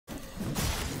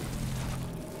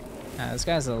This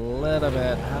guy's a little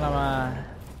bit. How do I?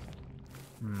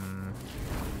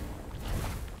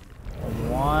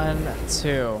 1,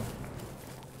 2.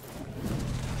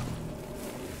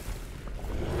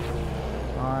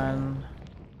 1.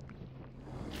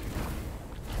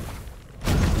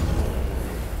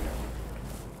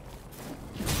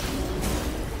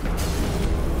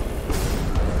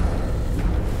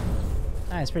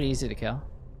 It's pretty easy to kill.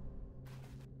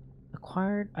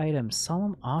 Acquired item,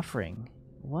 solemn offering.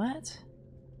 What?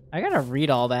 I gotta read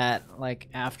all that, like,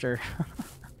 after.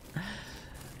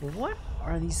 What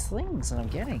are these things that I'm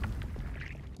getting?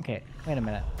 Okay, wait a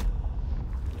minute.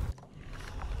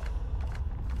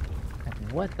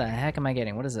 What the heck am I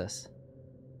getting? What is this?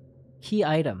 Key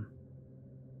item.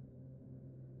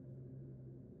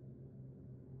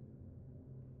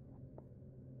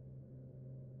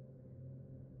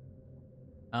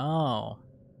 Oh.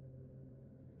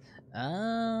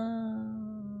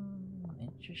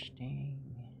 Interesting.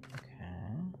 Okay.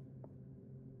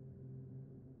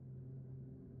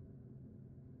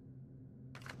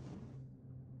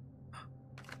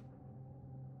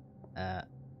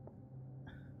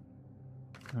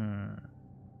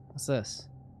 What's this?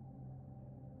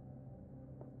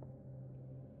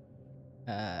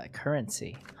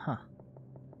 Currency. Huh.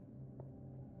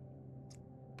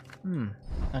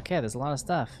 Okay, there's a lot of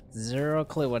stuff. Zero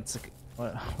clue what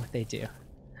they do.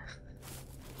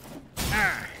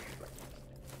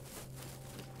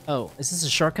 Oh, is this a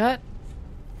shortcut?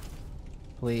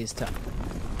 Please tell.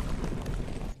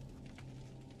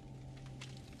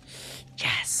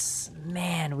 Yes!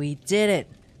 Man, we did it!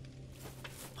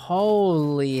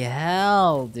 Holy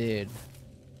hell, dude.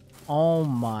 Oh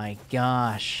my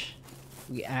gosh.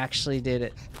 We actually did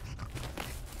it.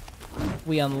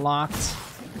 We unlocked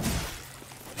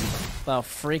the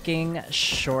freaking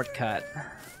shortcut.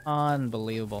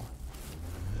 Unbelievable.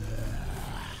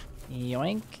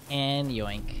 Yoink and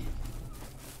yoink.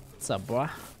 What's up, boy?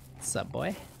 What's up,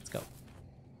 boy? Let's go.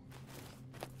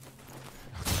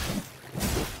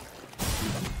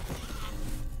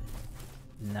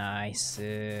 Nice.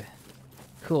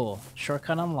 Cool.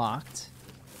 Shortcut unlocked.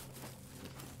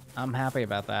 I'm happy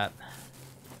about that.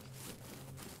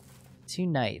 2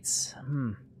 knights.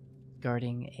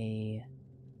 Guarding a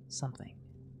something.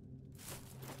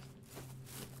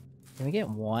 Can we get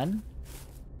 1?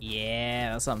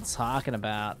 Yeah, that's what I'm talking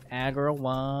about. Aggro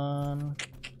 1.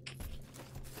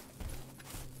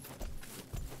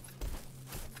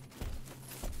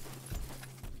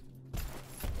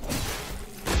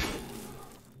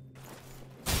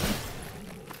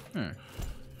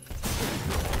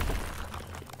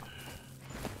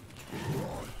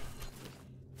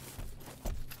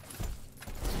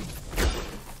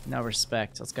 No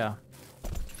respect. Let's go.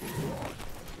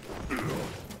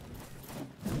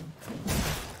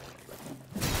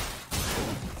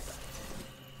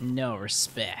 No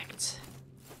respect.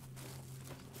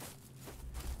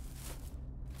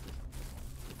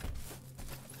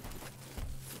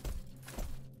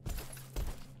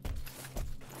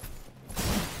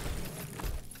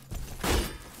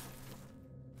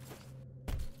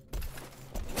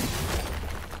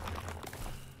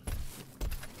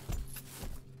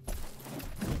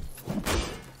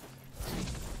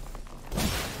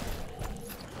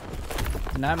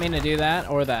 Did not mean to do that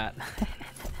or that.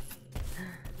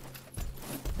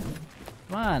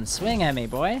 Come on, swing at me,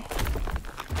 boy.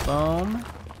 Boom.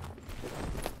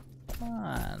 Come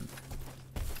on.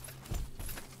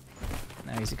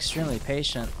 Now he's extremely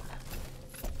patient.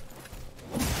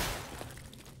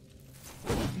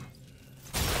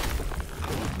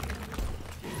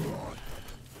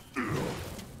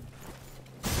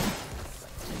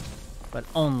 But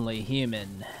only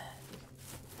human.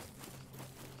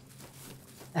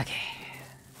 Okay.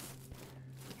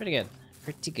 Pretty good.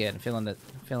 Pretty good. Feeling it.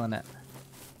 Feeling it.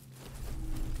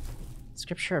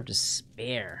 Scripture of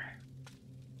Despair.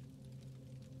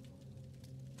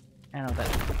 I don't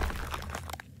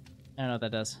know what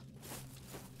that does.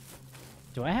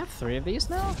 Do I have 3 of these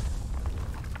now?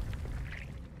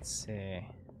 Let's see.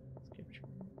 Scripture.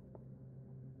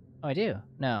 Oh, I do.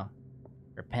 No.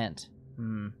 Repent.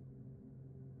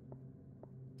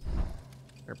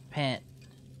 Repent.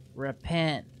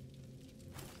 Repent.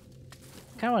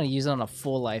 I kind of want to use it on a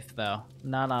full life, though.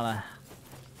 Not on a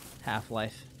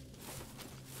half-life.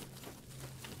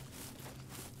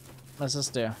 What's this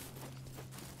do?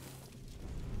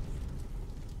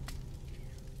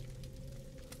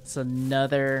 It's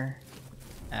another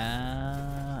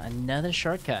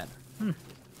shortcut.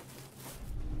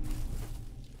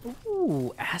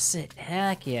 Ooh, acid.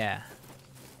 Heck yeah.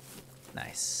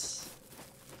 Nice.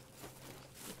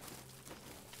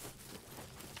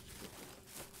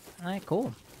 Alright,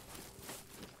 cool.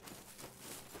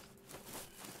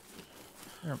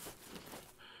 Sure.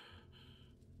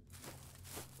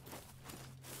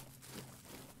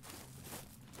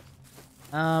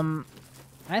 I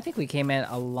think we came in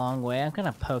a long way. I'm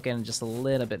gonna poke in just a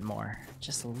little bit more.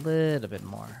 Just a little bit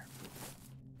more.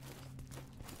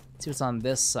 Let's see what's on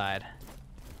this side.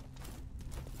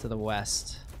 To the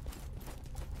west.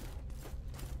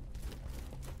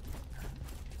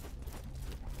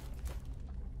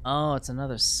 Oh, it's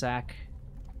another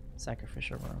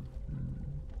sacrificial room.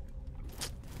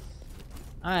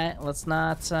 Alright, let's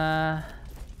not, yeah.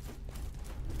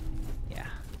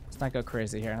 Let's not go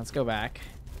crazy here. Let's go back.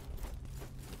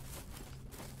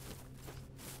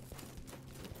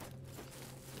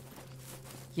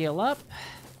 Heal up.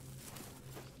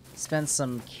 Spend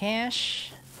some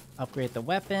cash. Upgrade the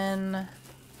weapon.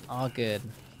 All good.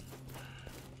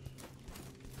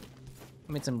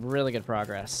 Made some really good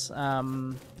progress.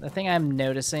 The thing I'm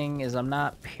noticing is I'm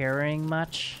not parrying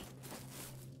much.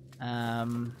 I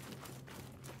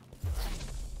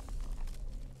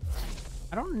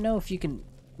don't know if you can...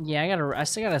 Yeah, I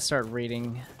still gotta start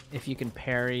reading if you can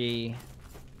parry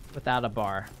without a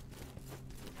bar.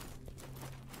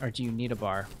 Or do you need a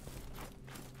bar?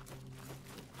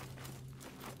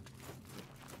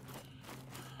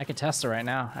 I could test it right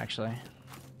now, actually.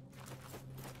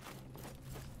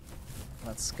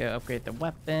 Let's go upgrade the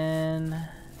weapon.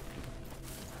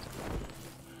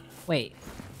 Wait.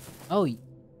 Oh.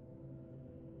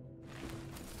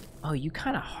 Oh, you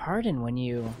kind of harden when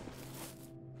you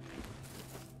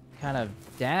kind of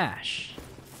dash.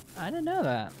 I didn't know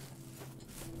that.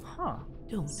 Huh.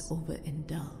 Don't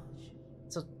overindulge.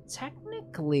 So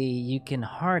technically you can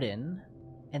harden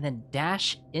and then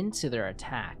dash into their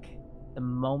attack the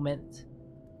moment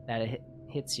that it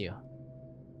hits you.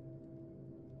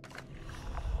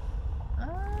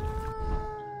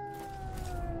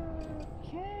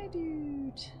 Okay,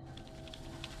 dude.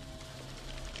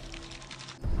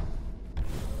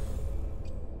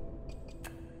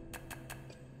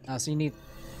 Oh, so you need...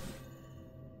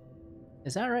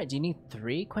 Is that right? Do you need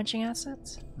 3 quenching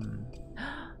assets?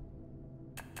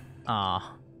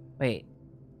 Aw. Wait.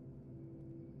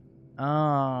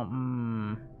 I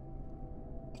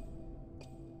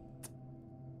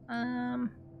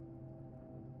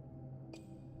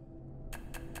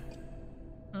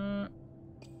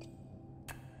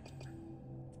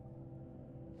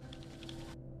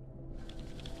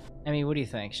mean, what do you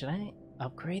think? Should I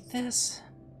upgrade this?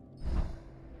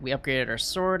 We upgraded our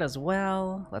sword as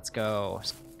well. Let's go.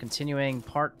 Continuing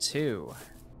part 2.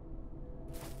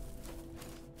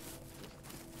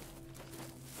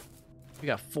 We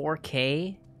got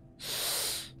 4K.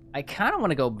 I kind of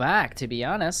want to go back, to be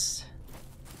honest.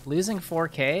 Losing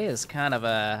 4K is kind of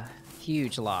a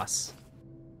huge loss.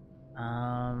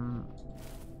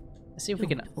 Let's see if we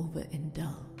can...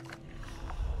 overindulge.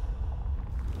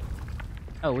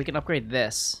 Oh, we can upgrade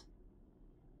this.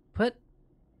 Put...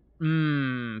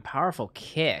 powerful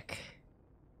kick.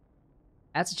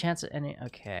 Adds a chance at any...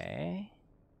 Okay.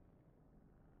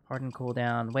 Harden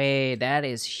cooldown. Wait, that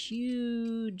is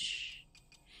huge.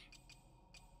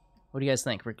 What do you guys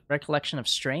think? Recollection of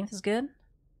strength is good?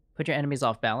 Put your enemies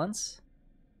off balance?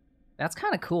 That's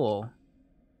kind of cool.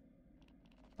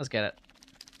 Let's get it.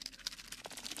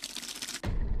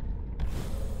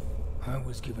 I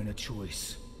was given a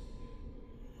choice.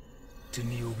 To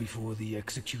kneel before the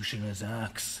executioner's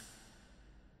axe,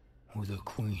 or the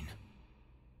queen.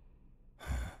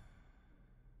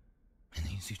 An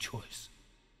easy choice.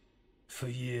 For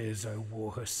years I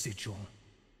wore her sigil,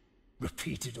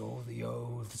 repeated all the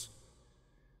oaths.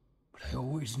 But I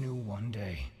always knew one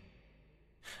day,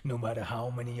 no matter how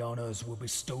many honors were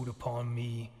bestowed upon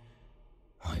me,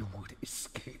 I would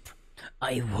escape.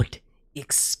 I would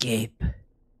escape.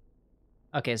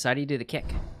 Okay, so how do you do the kick?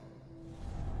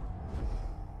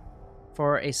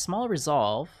 For a small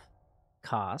resolve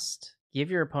cost,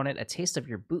 give your opponent a taste of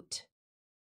your boot.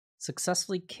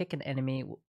 Successfully kick an enemy.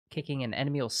 Kicking an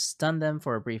enemy will stun them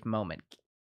for a brief moment.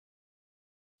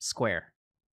 Square.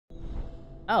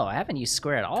 Oh, I haven't used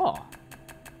square at all.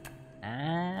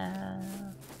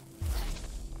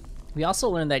 We also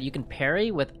learned that you can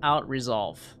parry without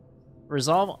resolve.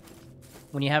 Resolve,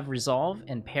 when you have resolve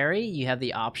and parry, you have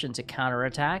the option to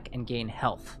counterattack and gain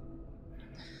health.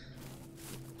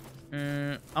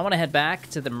 I want to head back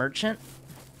to the merchant.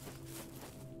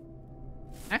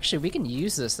 Actually, we can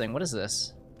use this thing. What is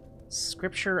this?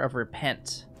 Scripture of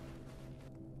Repent.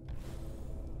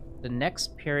 The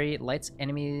next parry lights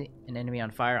an enemy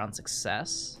on fire on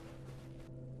success.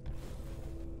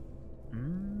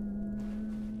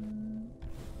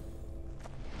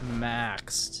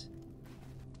 Maxed.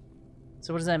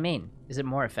 So what does that mean? Is it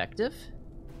more effective?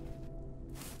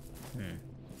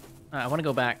 I want to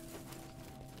go back.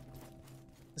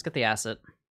 Let's get the asset.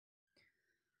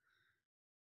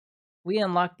 We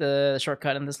unlocked the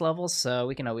shortcut in this level, so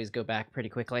we can always go back pretty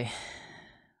quickly.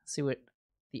 See what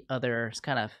the others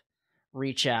kind of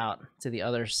reach out to the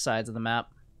other sides of the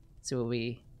map. See what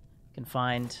we can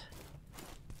find.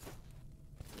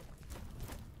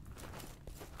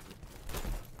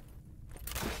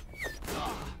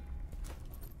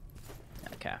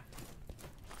 Okay.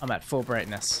 I'm at full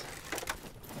brightness.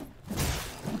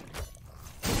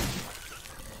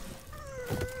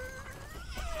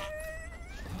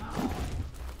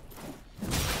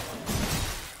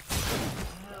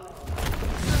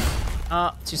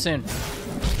 Oh, too soon.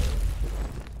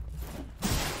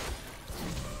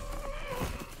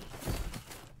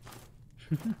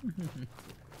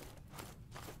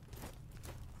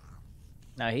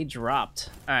 No, he dropped.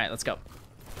 All right, let's go.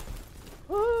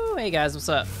 Woo! Hey guys, what's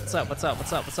up? What's up? What's up?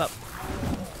 What's up? What's up?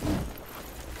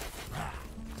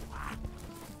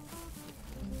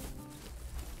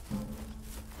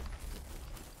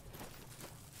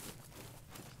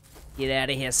 Get out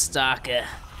of here, stalker.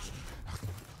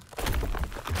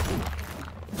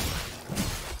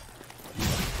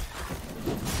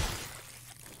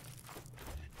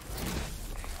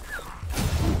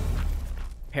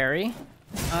 Parry.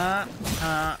 Ow.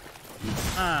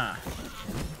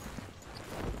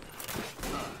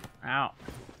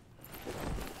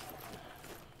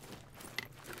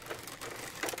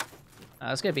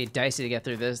 It's gonna be dicey to get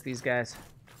through these guys.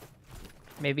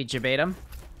 Maybe jabate them.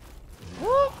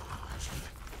 Woo!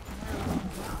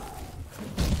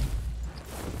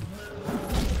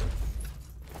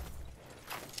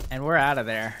 And we're out of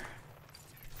there.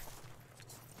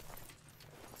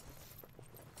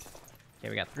 Okay,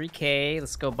 we got 3K.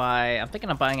 Let's go buy... I'm thinking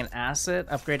of buying an asset,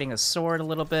 upgrading a sword a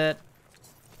little bit.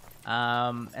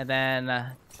 And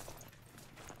then...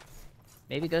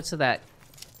 maybe go to that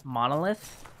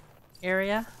monolith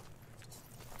area.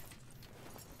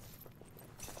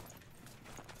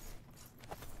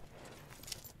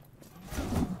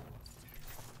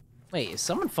 Wait, is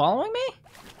someone following me?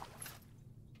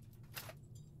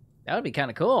 That would be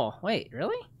kind of cool. Wait,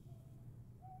 really?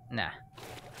 Nah.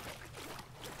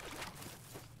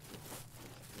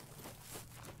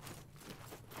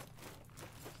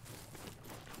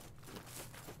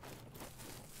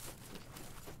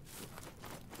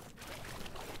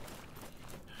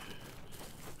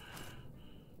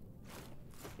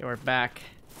 Okay, we're back.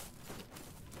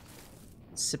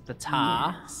 Sip the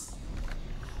tar. Yes.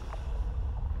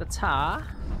 The tar.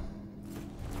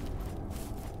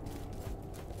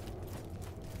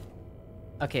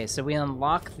 Okay, so we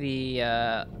unlock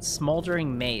the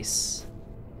smoldering mace.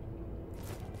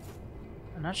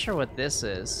 I'm not sure what this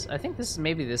is. I think this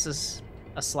is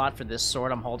a slot for this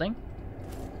sword I'm holding.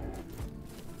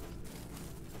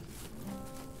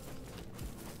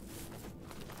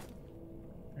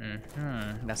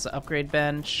 That's the upgrade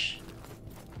bench.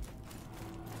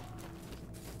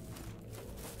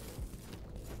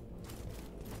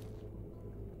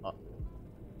 Oh.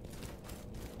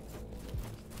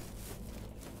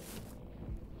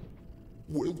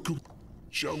 Welcome.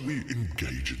 Shall we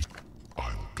engage it?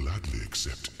 I'll gladly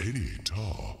accept any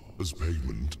tar as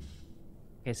payment.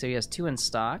 Okay, so he has 2 in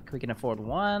stock. We can afford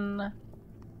 1.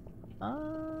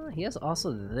 He has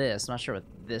also this. Not sure what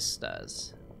this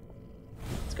does.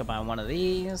 Let's go buy 1 of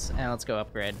these, and let's go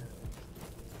upgrade.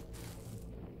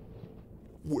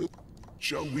 Well,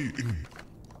 shall we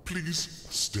please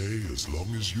stay as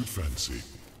long as you'd fancy.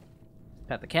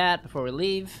 Pet the cat before we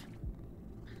leave.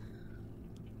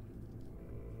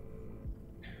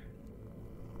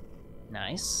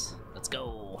 Nice. Let's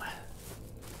go.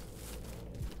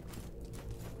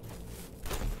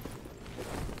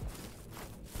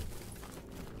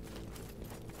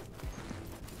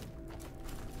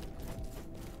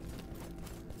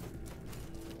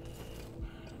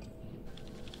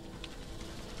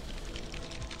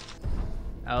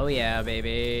 Oh yeah,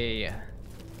 baby.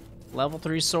 Level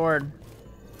 3 sword.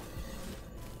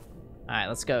 Alright,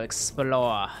 let's go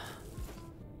explore. How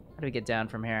do we get down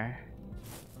from here?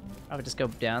 Probably just go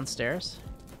downstairs.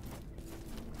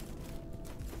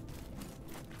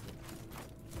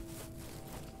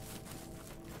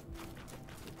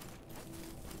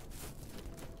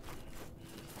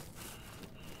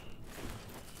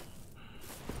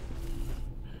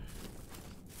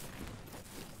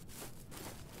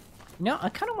 You know, I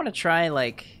kind of want to try,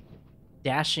 like,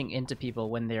 dashing into people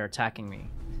when they're attacking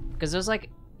me. Because there's, like,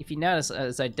 if you notice,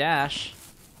 as I dash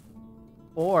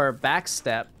or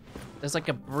backstep, there's, like,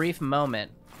 a brief moment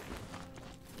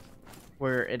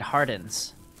where it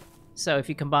hardens. So if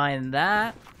you combine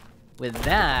that with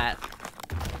that,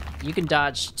 you can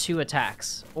dodge 2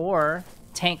 attacks or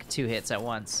tank 2 hits at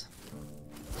once.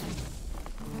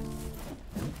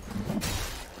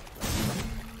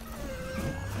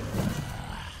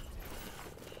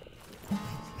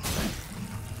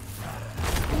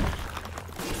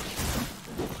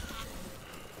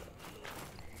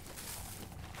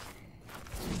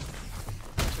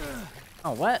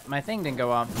 Oh, what? My thing didn't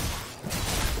go off.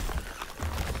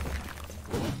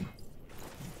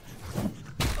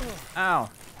 Ow.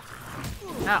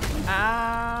 Ow.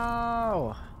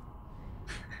 Ow.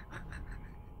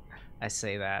 I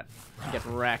say that. Get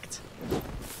wrecked.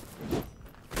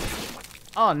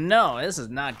 Oh no, this is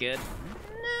not good.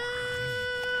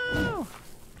 No.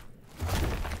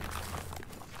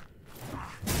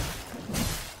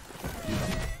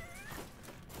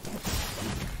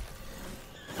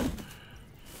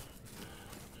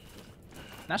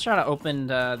 Not sure how to open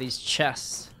these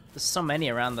chests. There's so many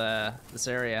around this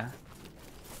area.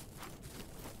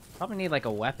 Probably need like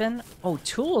a weapon. Oh,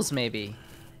 tools maybe.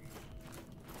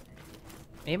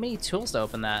 Maybe need tools to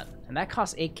open that, and that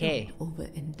costs 8k. Over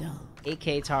and down.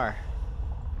 8k tar.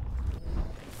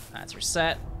 That's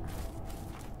reset.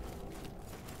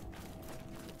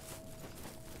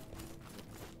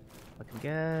 Looking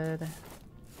good.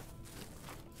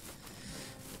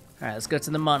 All right, let's go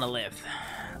to the monolith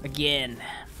again.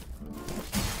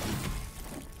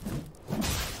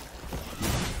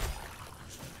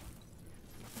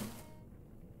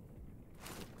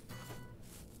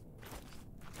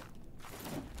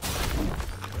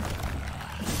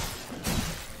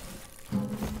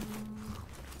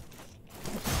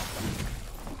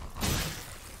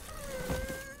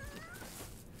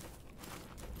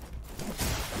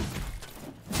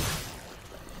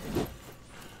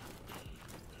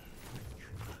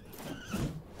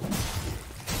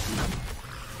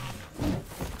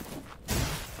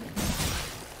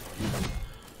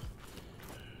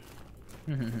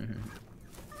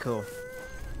 Cool.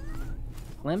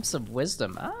 Glimpse of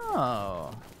wisdom. Oh.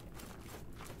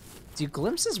 Do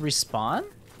glimpses respawn?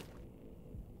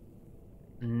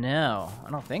 No, I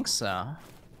don't think so.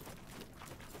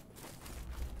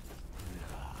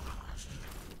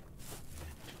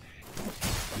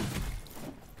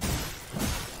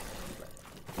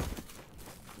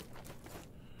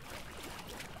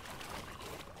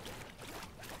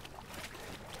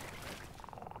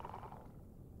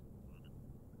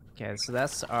 Okay, so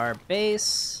that's our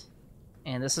base,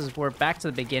 and this is, we're back to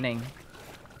the beginning.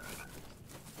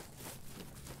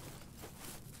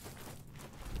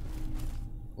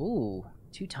 Ooh,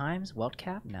 2 times welt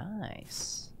cap,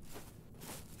 nice.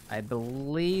 I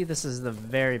believe this is the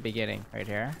very beginning right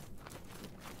here.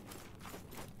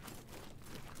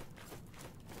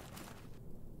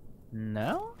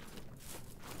 No?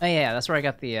 Oh yeah, that's where I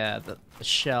got the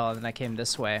shell, and then I came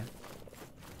this way.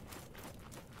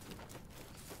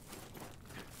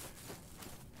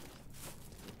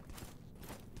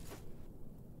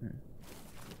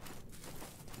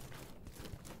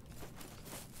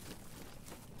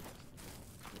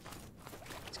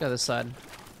 Let's go this side.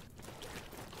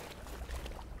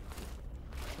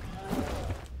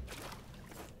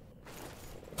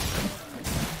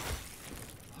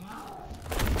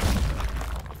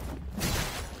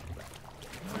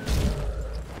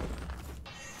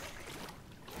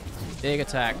 Big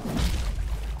attack.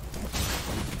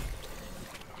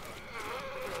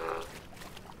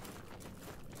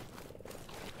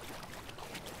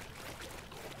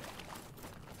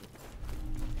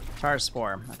 Tar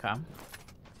spore, okay.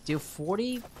 Do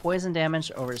 40 poison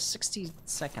damage over 60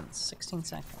 seconds. 16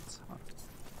 seconds. Huh.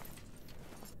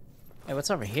 Hey,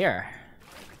 what's over here?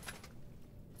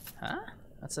 Huh?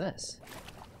 What's this?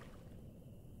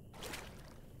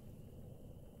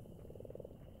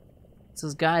 It's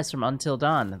those guys from Until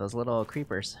Dawn, those little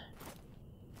creepers.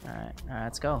 Alright, alright,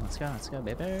 let's go,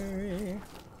 baby.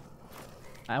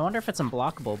 I wonder if it's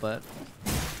unblockable, but...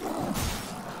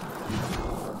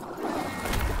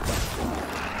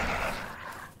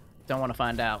 Don't want to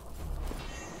find out.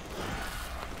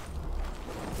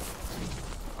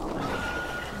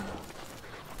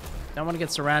 Don't want to get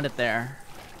surrounded there.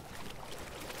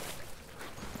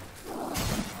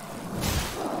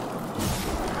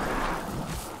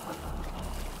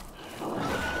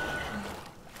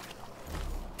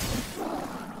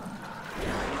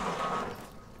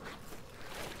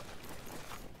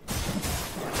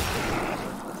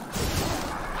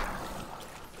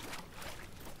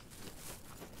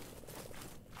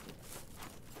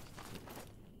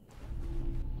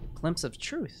 Glimpse of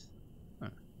truth.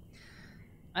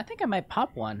 I think I might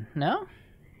pop one. No?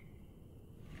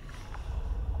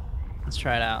 Let's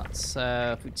try it out.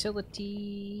 So,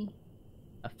 futility,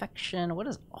 affection. What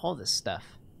is all this stuff?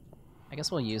 I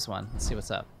guess we'll use one. Let's see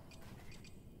what's up.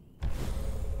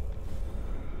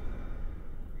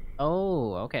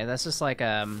 Oh, okay. That's just like,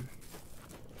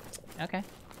 okay.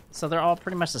 So they're all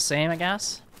pretty much the same, I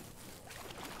guess?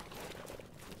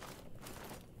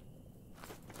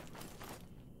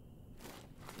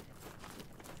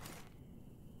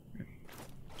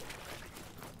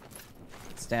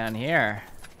 It's down here.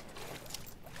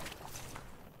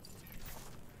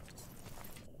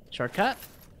 Shortcut?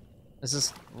 Is this...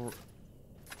 Where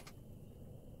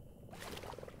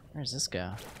does this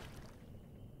go?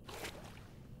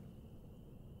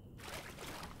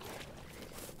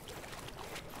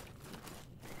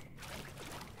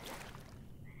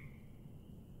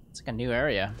 It's like a new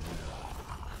area.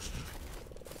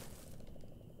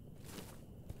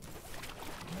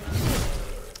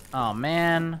 Oh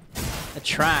man, the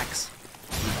tracks.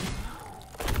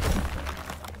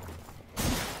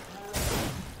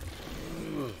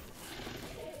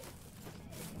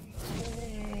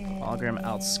 Fulgrim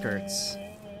outskirts.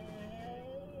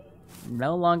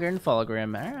 No longer in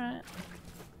Fulgrim, alright.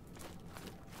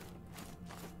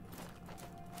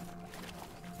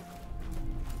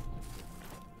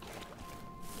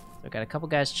 So got a couple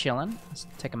guys chilling. Let's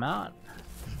take them out.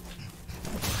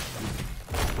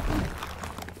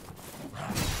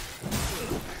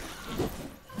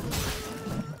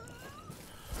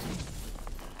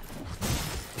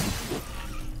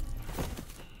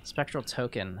 Spectral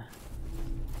token.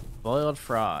 Boiled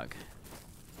frog.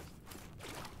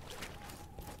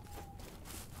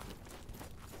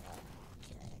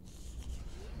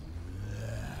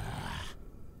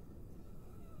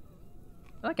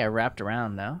 I feel like I wrapped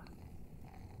around, no?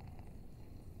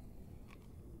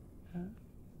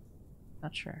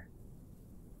 Not sure.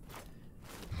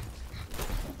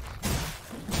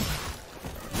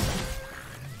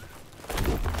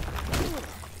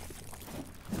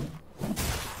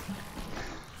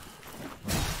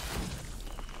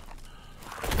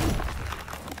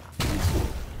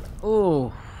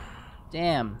 Oh,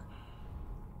 damn.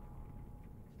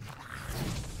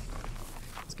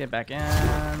 Let's get back in,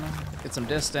 get some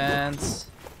distance.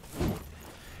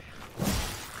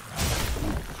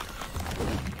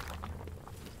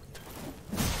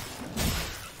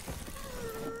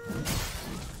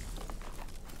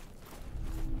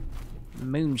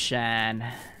 Moonshine.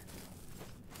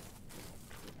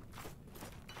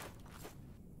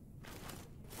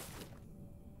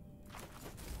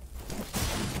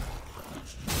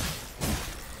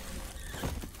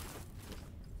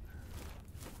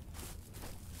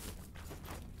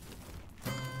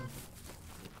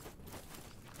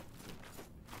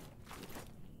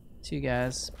 Two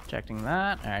guys protecting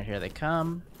that. All right, here they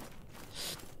come.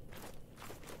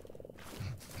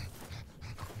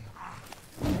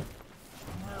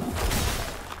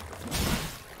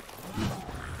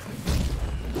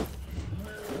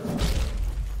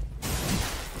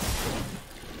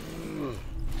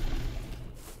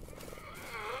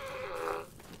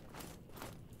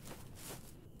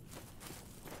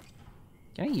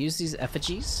 Can I use these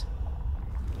effigies?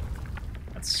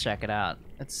 Let's check it out.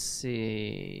 Let's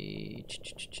see.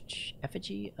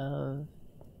 Effigy of...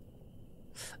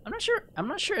 I'm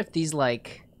not sure if these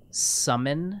like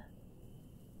summon.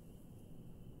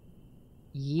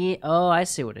 Yeah, oh, I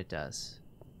see what it does.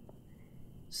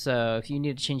 So if you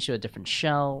need to change to a different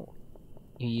shell,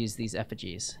 you use these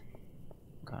effigies.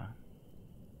 Okay.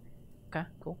 Okay,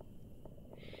 cool.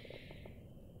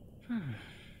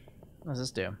 What does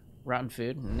this do? Rotten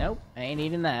food? Nope, I ain't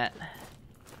eating that.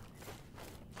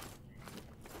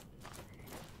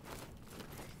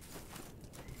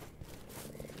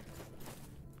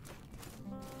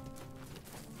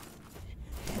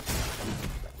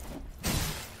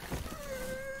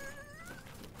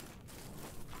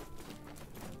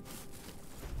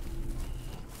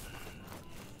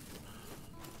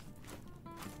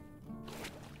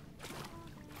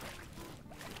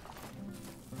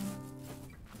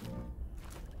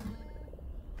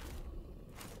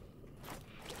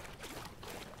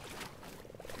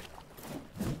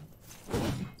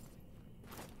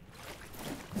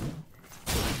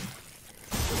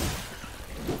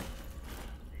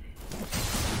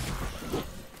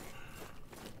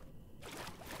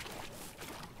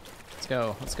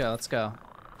 Go, let's go, let's go.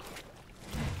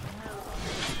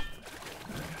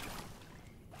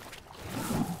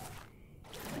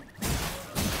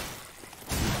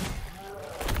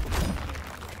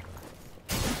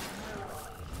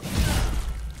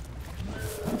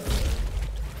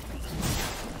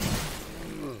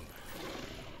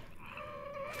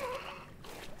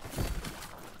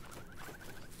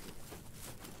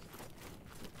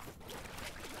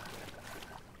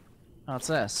 What's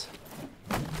this?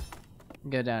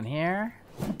 Go down here.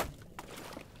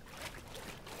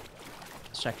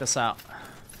 Let's check this out.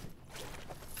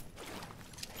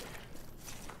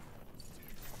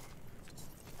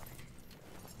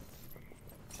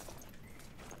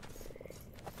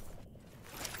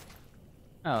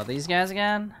 Oh, these guys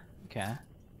again? Okay.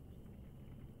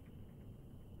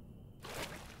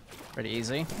 Pretty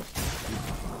easy.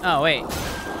 Oh, wait.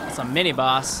 That's a mini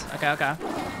boss. Okay, okay.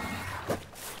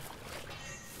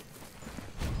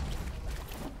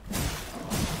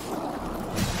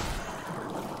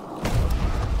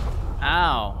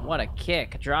 Ow, what a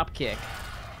kick. Drop kick.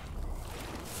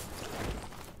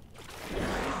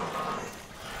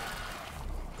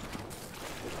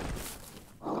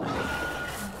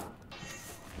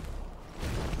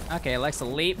 Okay, likes to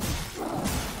leap.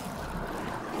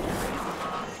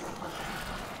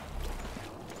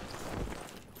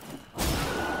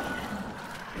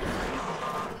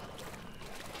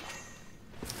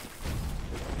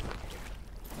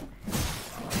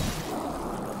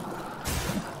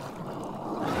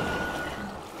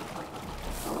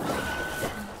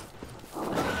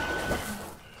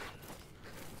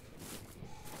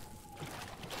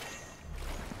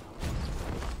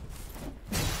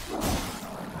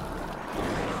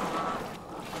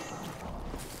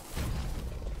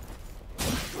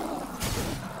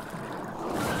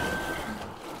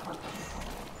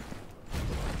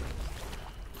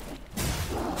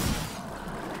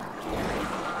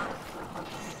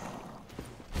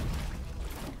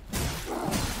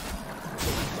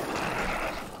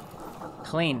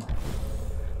 Clean.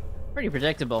 Pretty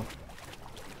predictable.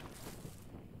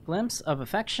 Glimpse of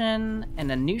affection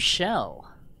and a new shell.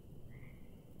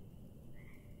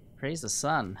 Praise the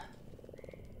sun.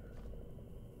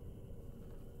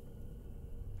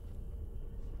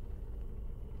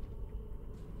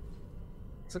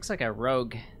 This looks like a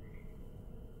rogue.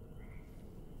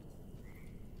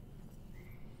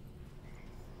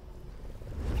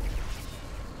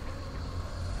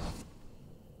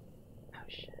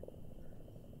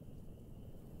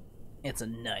 It's a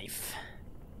knife.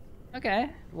 Okay,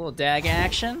 a little dagger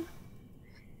action.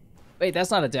 Wait, that's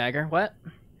not a dagger. What?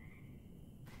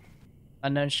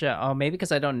 Unknown shell. Oh, maybe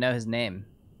because I don't know his name.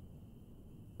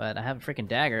 But I have a freaking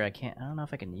dagger. I don't know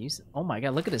if I can use it. Oh my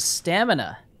god, look at his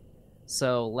stamina.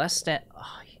 So less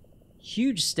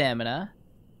huge stamina.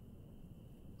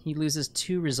 He loses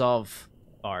 2 resolve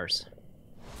bars.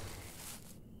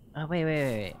 Oh,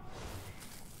 wait.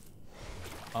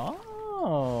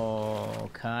 Oh,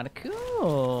 kind of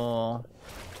cool.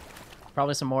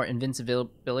 Probably some more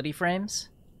invincibility frames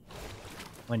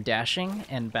when dashing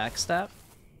and backstep.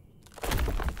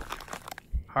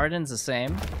 Harden's the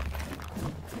same.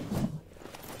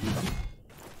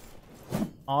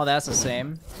 Oh, that's the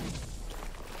same.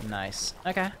 Nice.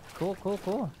 Okay,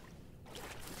 cool.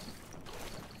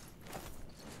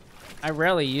 I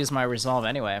rarely use my resolve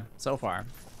anyway, so far.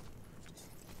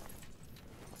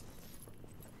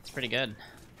 Pretty good.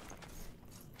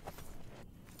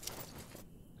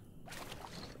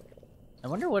 I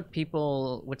wonder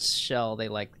which shell they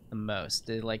like the most.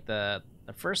 Do they like the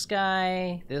first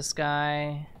guy, this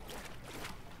guy?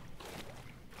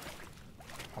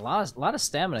 A lot of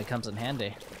stamina comes in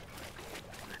handy.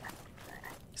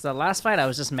 Because the last fight I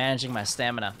was just managing my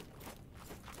stamina.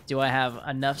 Do I have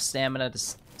enough stamina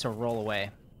to roll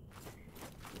away?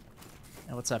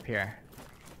 And what's up here?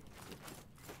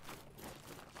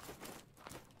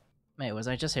 Wait, was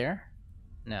I just here?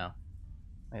 No.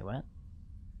 Wait, what?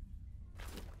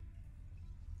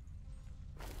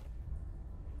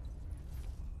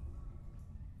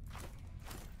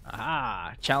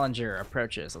 Aha! Challenger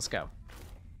approaches. Let's go.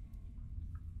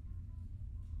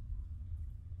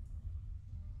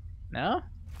 No?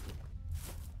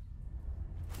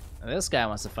 This guy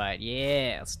wants to fight.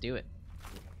 Yeah, let's do it.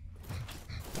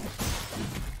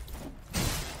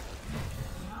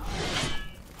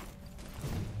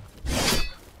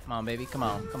 Come on, baby. Come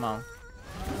on.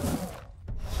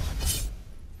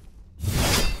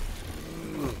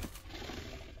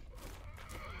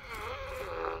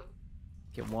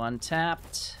 Get one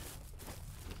tapped.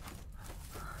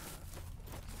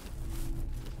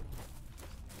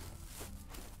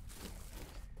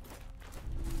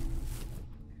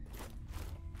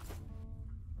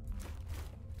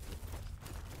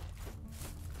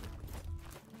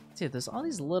 Dude, there's all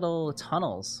these little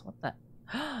tunnels. What the?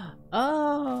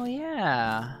 Oh,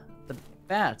 yeah. The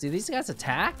bats. Do these guys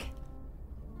attack?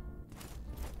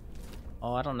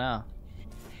 Oh, I don't know.